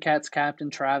Thundercats captain,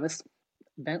 Travis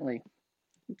Bentley.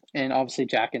 And obviously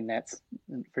Jack and Nets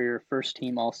for your first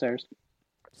team All-Stars.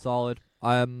 Solid.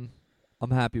 I'm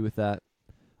happy with that.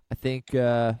 I think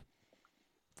yeah,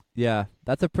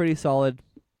 that's a pretty solid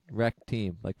rec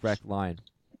team, like rec line.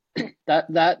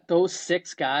 Those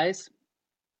 6 guys,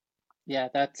 yeah,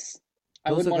 I Those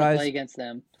wouldn't are want to guys, play against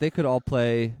them. they could all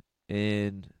play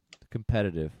in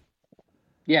competitive.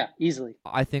 Yeah, easily.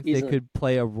 I think they Easily. could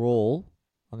play a role.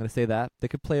 I'm going to say that. They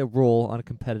could play a role on a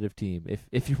competitive team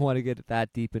if you want to get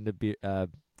that deep into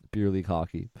beer league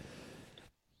hockey.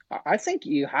 I think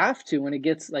you have to when it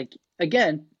gets like,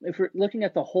 again, if we're looking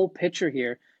at the whole picture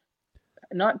here,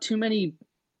 not too many,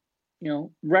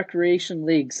 recreation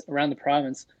leagues around the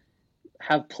province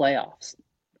have playoffs.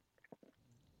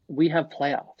 We have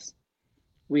playoffs.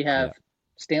 We Yeah. have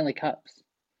Stanley Cups.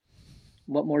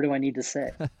 What more do I need to say?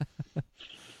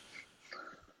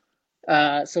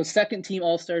 So second team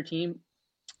All-Star team,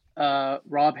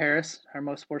 Rob Harris, our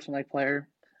most sportsmanlike player,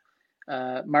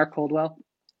 Mark Coldwell,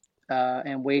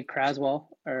 and Wade Craswell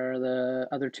are the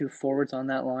other 2 forwards on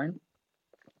that line.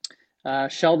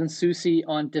 Sheldon Susie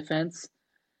on defense,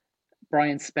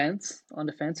 Brian Spence on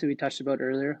defense, who we touched about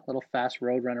earlier, little fast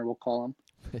road runner, we'll call him.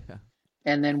 Yeah.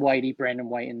 And then Brandon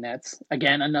White in nets.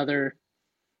 Again, another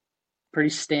pretty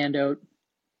standout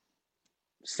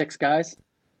 6 guys.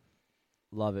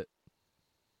 Love it.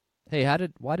 Hey,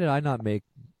 why did I not make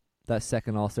that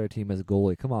second All-Star team as a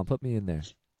goalie? Come on, put me in there.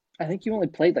 I think you only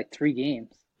played like 3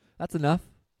 games. That's enough.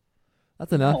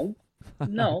 That's enough.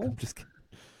 No. I'm just kidding.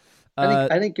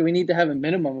 I think we need to have a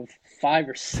minimum of 5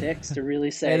 or 6 to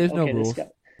really say. Hey, there's okay, no rules. This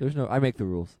guy, There's no. I make the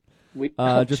rules. Just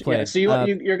yeah, playing. so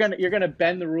you're gonna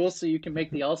bend the rules so you can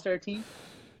make the All-Star team.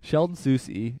 Sheldon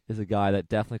Susie is a guy that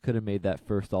definitely could have made that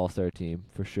first All-Star team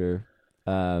for sure.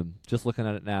 Just looking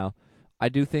at it now, I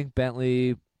do think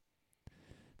Bentley.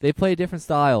 They play different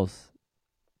styles.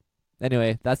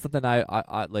 Anyway, that's something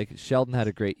I like. Sheldon had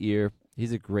a great year.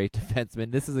 He's a great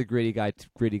defenseman. This is a gritty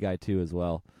guy too as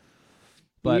well.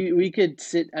 But we could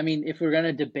sit. I mean, if we're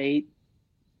gonna debate,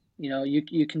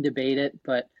 you can debate it,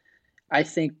 but I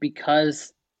think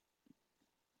because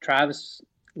Travis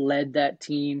led that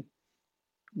team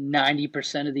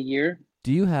 90% of the year.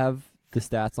 Do you have the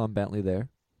stats on Bentley there?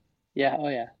 Yeah. Oh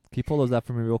yeah. Can you pull those up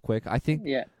for me real quick? I think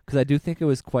Yeah. because I do think it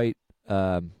was quite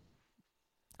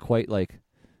like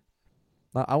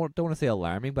don't want to say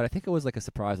alarming, but I think it was like a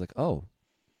surprise. Like, oh,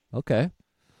 okay.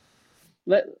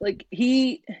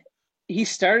 He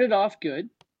started off good.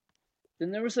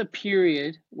 Then there was a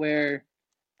period where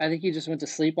I think he just went to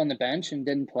sleep on the bench and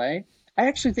didn't play. I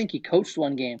actually think he coached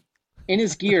one game in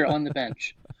his gear on the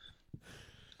bench.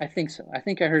 I think so. I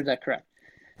think I heard that correct.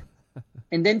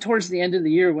 And then towards the end of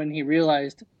the year when he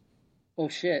realized, oh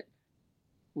shit,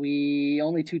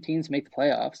 only 2 teams make the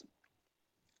playoffs.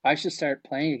 I should start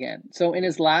playing again. So in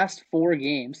his last 4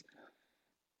 games,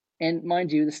 and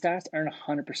mind you, the stats aren't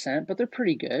 100%, but they're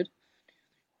pretty good.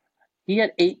 He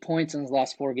had 8 points in his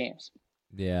last 4 games.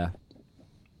 Yeah.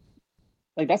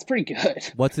 Like, that's pretty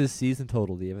good. What's his season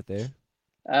total? Do you have it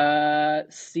there?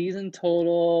 Season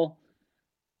total.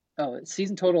 Oh,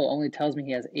 season total only tells me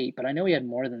he has 8, but I know he had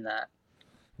more than that.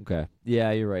 Okay.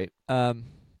 Yeah, you're right.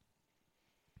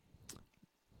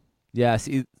 Yeah,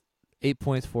 see, 8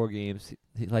 points, 4 games.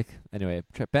 Anyway,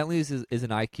 Bentley is an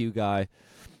IQ guy.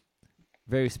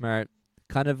 Very smart.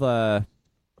 Kind of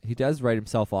he does write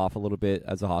himself off a little bit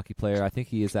as a hockey player. I think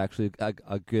he is actually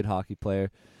a good hockey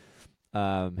player.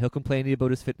 He'll complain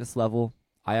about his fitness level.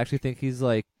 I actually think he's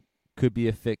could be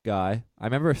a fit guy. I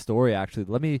remember a story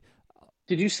actually.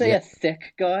 Did you say a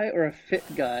thick guy or a fit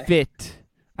guy? Fit.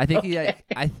 I think Okay.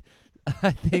 I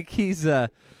think he's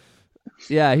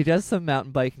yeah, he does some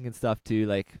mountain biking and stuff too.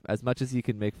 Like as much as he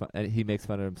can make fun, he makes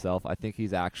fun of himself. I think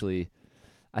he's actually,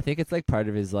 I think it's part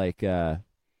of his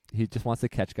he just wants to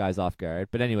catch guys off guard.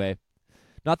 But anyway,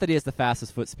 not that he has the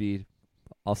fastest foot speed.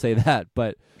 I'll say that.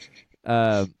 But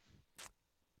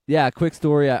yeah, quick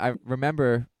story. I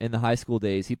remember in the high school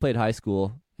days, he played high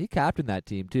school. He captained that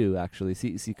team too, actually.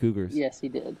 CEC Cougars. Yes, he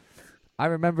did. I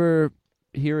remember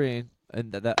hearing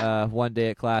one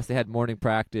day at class they had morning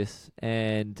practice,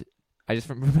 and I just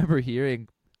remember hearing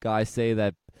guys say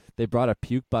that they brought a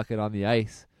puke bucket on the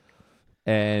ice,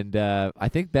 and I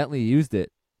think Bentley used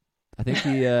it. I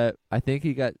think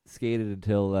he got skated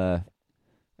until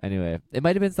anyway. It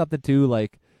might have been something too,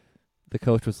 like the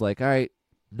coach was like, "All right,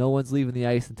 no one's leaving the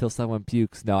ice until someone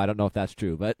pukes." No, I don't know if that's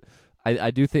true, but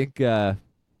I do think yeah,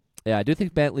 I do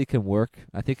think Bentley can work.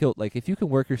 I think he'll like if you can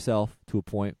work yourself to a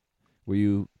point where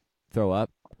you throw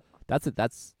up, that's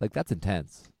intense.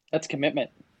 That's commitment.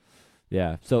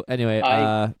 Yeah. So anyway,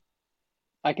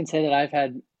 I can say that I've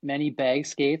had many bag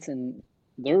skates, and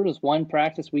there was one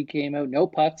practice we came out, no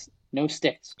pucks, no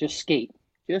sticks, just skate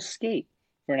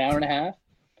for an hour and a half.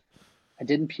 I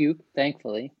didn't puke,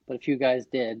 thankfully, but a few guys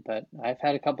did. But I've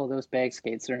had a couple of those bag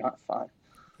skates. They're not fun.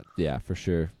 yeah, for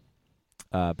sure.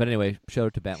 But anyway, shout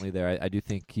out to Bentley there. I do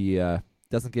think he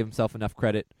doesn't give himself enough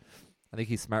credit. I think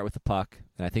he's smart with the puck,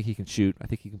 and I think he can shoot. I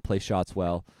think he can play shots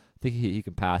well. I think he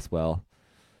can pass well.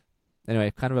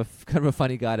 Anyway, kind of a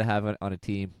funny guy to have on a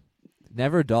team.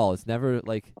 Never dull. It's never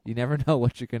like you never know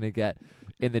what you're gonna get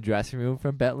in the dressing room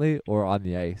from Bentley or on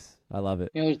the ice. I love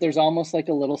it. You know, there's almost like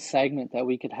a little segment that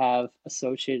we could have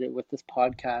associated with this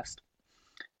podcast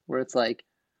where it's like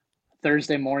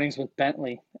Thursday mornings with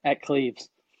Bentley at Cleves.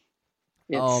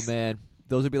 Oh man,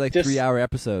 those would be like just 3-hour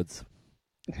episodes.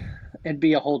 It'd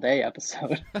be a whole day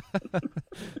episode.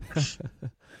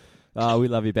 Oh, we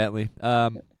love you, Bentley.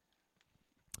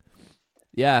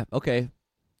 Yeah, okay.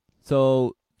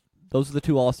 So those are the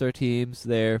two All-Star teams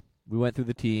there. We went through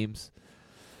the teams.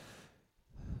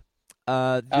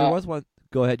 There was one.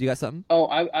 Go ahead. You got something? Oh,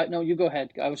 I no, you go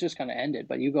ahead. I was just going to end it,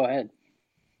 but you go ahead.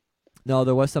 No,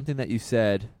 there was something that you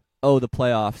said. Oh, the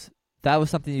playoffs. That was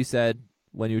something you said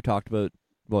when you talked about,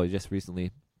 well, just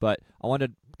recently. But I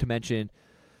wanted to mention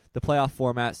the playoff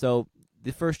format. So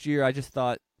the first year, I just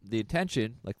thought the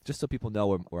intention, like just so people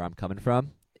know where I'm coming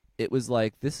from, it was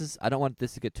like I don't want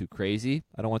this to get too crazy.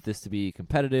 I don't want this to be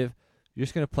competitive. You're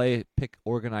just going to pick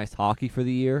organized hockey for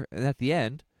the year. And at the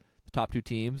end, the top two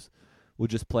teams will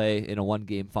just play in a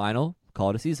one-game final, call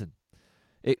it a season.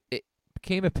 It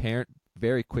became apparent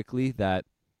very quickly that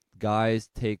guys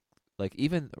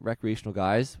even recreational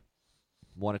guys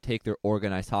want to take their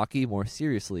organized hockey more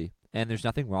seriously. And there's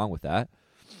nothing wrong with that.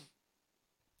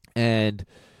 And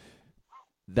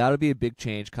that'll be a big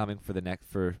change coming for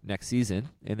next season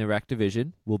in the rec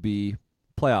division. Will be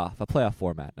a playoff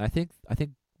format. And I think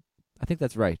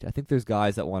that's right. I think there's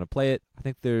guys that want to play it. I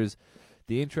think there's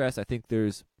the interest. I think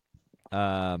there's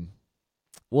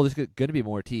there's going to be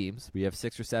more teams. We have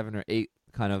 6 or 7 or 8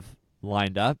 kind of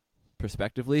lined up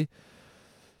prospectively.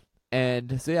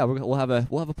 And so yeah, we'll have a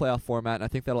playoff format, and I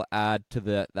think that'll add to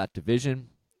that division,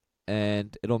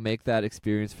 and it'll make that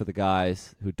experience for the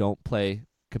guys who don't play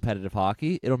competitive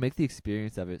hockey. It'll make the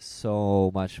experience of it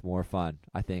so much more fun.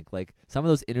 I think like some of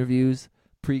those interviews,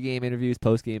 pre-game interviews,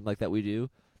 post-game like that we do,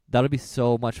 that'll be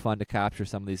so much fun to capture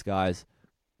some of these guys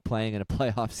playing in a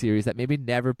playoff series that maybe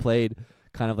never played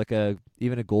kind of like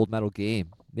even a gold medal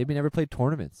game. Maybe never played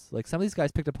tournaments. Like some of these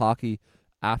guys picked up hockey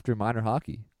after minor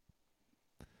hockey.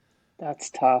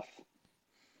 That's tough.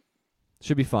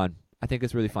 Should be fun. I think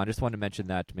it's really fun. Just wanted to mention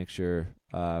that to make sure.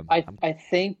 I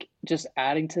think just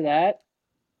adding to that,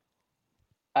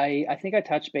 I think I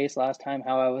touched base last time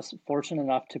how I was fortunate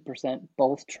enough to present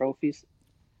both trophies,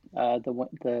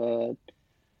 the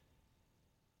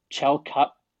CHEL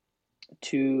Cup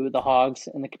to the Hogs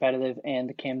in the competitive and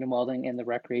the Camden Welding in the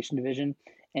recreation division,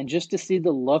 and just to see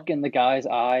the look in the guys'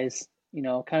 eyes,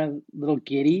 kind of a little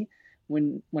giddy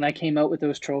when I came out with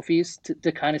those trophies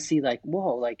to kind of see like,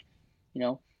 whoa, like,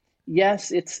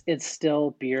 yes, it's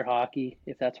still beer hockey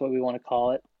if that's what we want to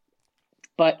call it,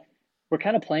 but we're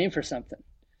kind of playing for something.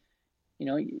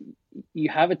 You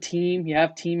have a team, you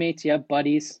have teammates, you have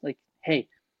buddies. Like, hey,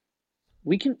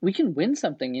 we can win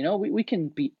something. We can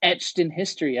be etched in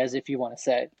history, as if you want to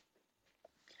say,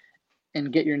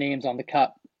 and get your names on the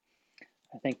cup.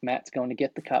 I think Matt's going to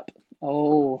get the cup.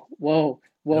 Oh, whoa!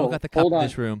 I don't got the cup in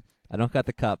this room. I don't got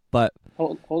the cup, but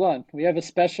hold on. We have a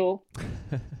special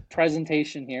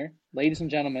presentation here, ladies and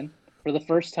gentlemen. For the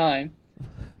first time,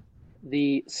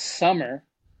 the Summer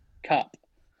Cup.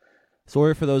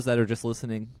 Sorry for those that are just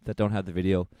listening that don't have the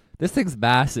video. This thing's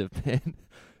massive, man.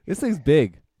 This thing's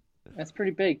big. That's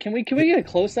pretty big. Can we get a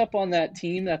close up on that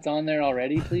team that's on there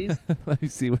already, please? Let me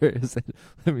see. Where is it?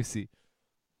 Let me see.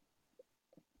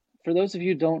 For those of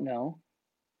you who don't know,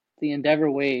 the Endeavor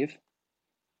Wave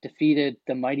defeated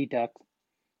the Mighty Ducks,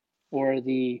 or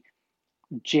the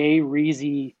J.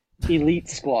 Reezy Elite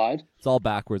Squad. It's all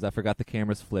backwards. I forgot the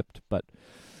camera's flipped, but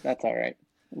that's all right.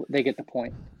 They get the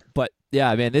point. But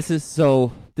yeah, man, this is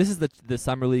the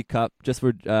Summer League Cup. Just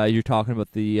for you're talking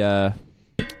about the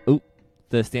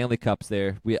Stanley Cups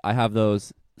there. I have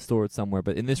those stored somewhere,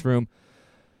 but in this room,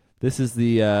 This is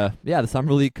the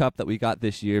Summer League Cup that we got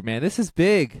this year. Man, this is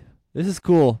big. This is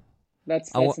cool.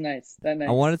 That's nice.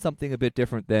 I wanted something a bit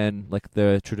different than like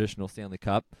the traditional Stanley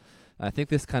Cup. I think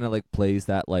this kind of like plays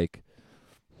that like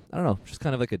I don't know, just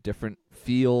kind of like a different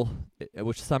feel,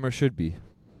 which summer should be.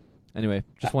 Anyway,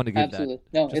 just wanted to give Absolutely.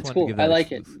 that. No, Just it's wanted to cool. give I that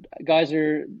like it. exclusive. Guys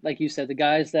are, like you said, the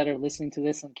guys that are listening to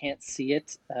this and can't see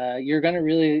it, you're gonna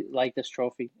really like this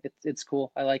trophy. It's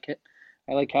cool. I like it.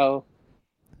 I like how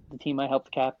the team I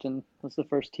helped captain was the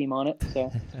first team on it,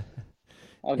 so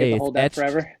I'll get Hey, to it's hold that etched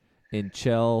forever. in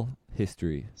CHEL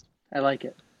history. I like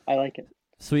it. I like it.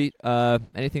 Sweet.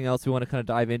 Anything else we want to kind of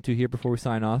dive into here before we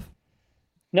sign off?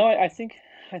 No, I think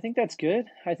that's good.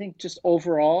 I think just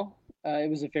overall, it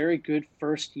was a very good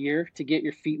first year to get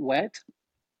your feet wet.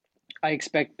 I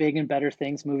expect big and better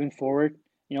things moving forward.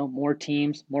 More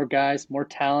teams, more guys, more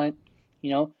talent.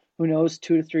 Who knows?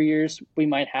 2 to 3 years, we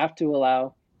might have to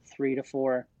allow 3 to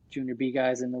 4 junior B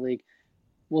guys in the league.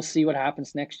 We'll see what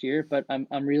happens next year, but I'm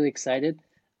really excited.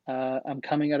 I'm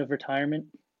coming out of retirement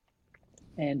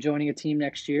and joining a team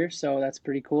next year, so that's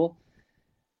pretty cool.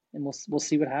 And we'll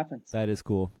see what happens. That is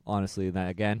cool. Honestly, and that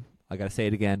again, I gotta say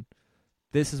it again.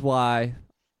 This is why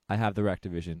I have the rec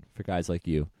division for guys like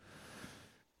you,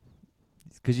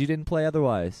 because you didn't play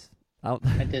otherwise. I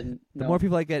didn't. The No. more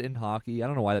people I get in hockey, I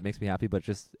don't know why that makes me happy, but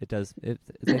just it does. It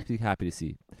makes me happy to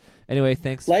see. Anyway,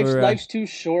 thanks for. Life's too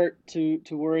short to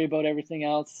worry about everything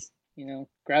else.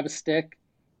 Grab a stick,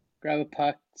 grab a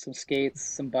puck, some skates,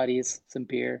 some buddies, some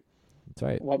beer. That's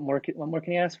right. What more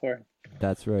can you ask for?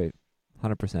 That's right.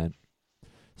 100%.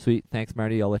 Sweet. Thanks,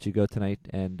 Marty. I'll let you go tonight,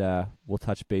 and we'll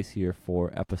touch base here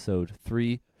for episode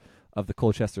 3 of the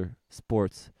Colchester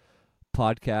Sports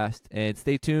Podcast. And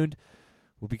stay tuned.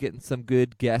 We'll be getting some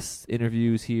good guest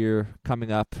interviews here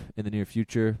coming up in the near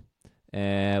future,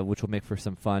 which will make for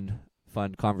some fun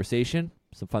conversation,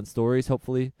 some fun stories,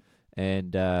 hopefully.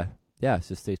 And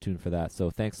just stay tuned for that.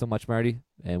 So thanks so much, Marty,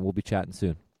 and we'll be chatting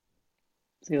soon.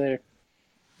 See you later.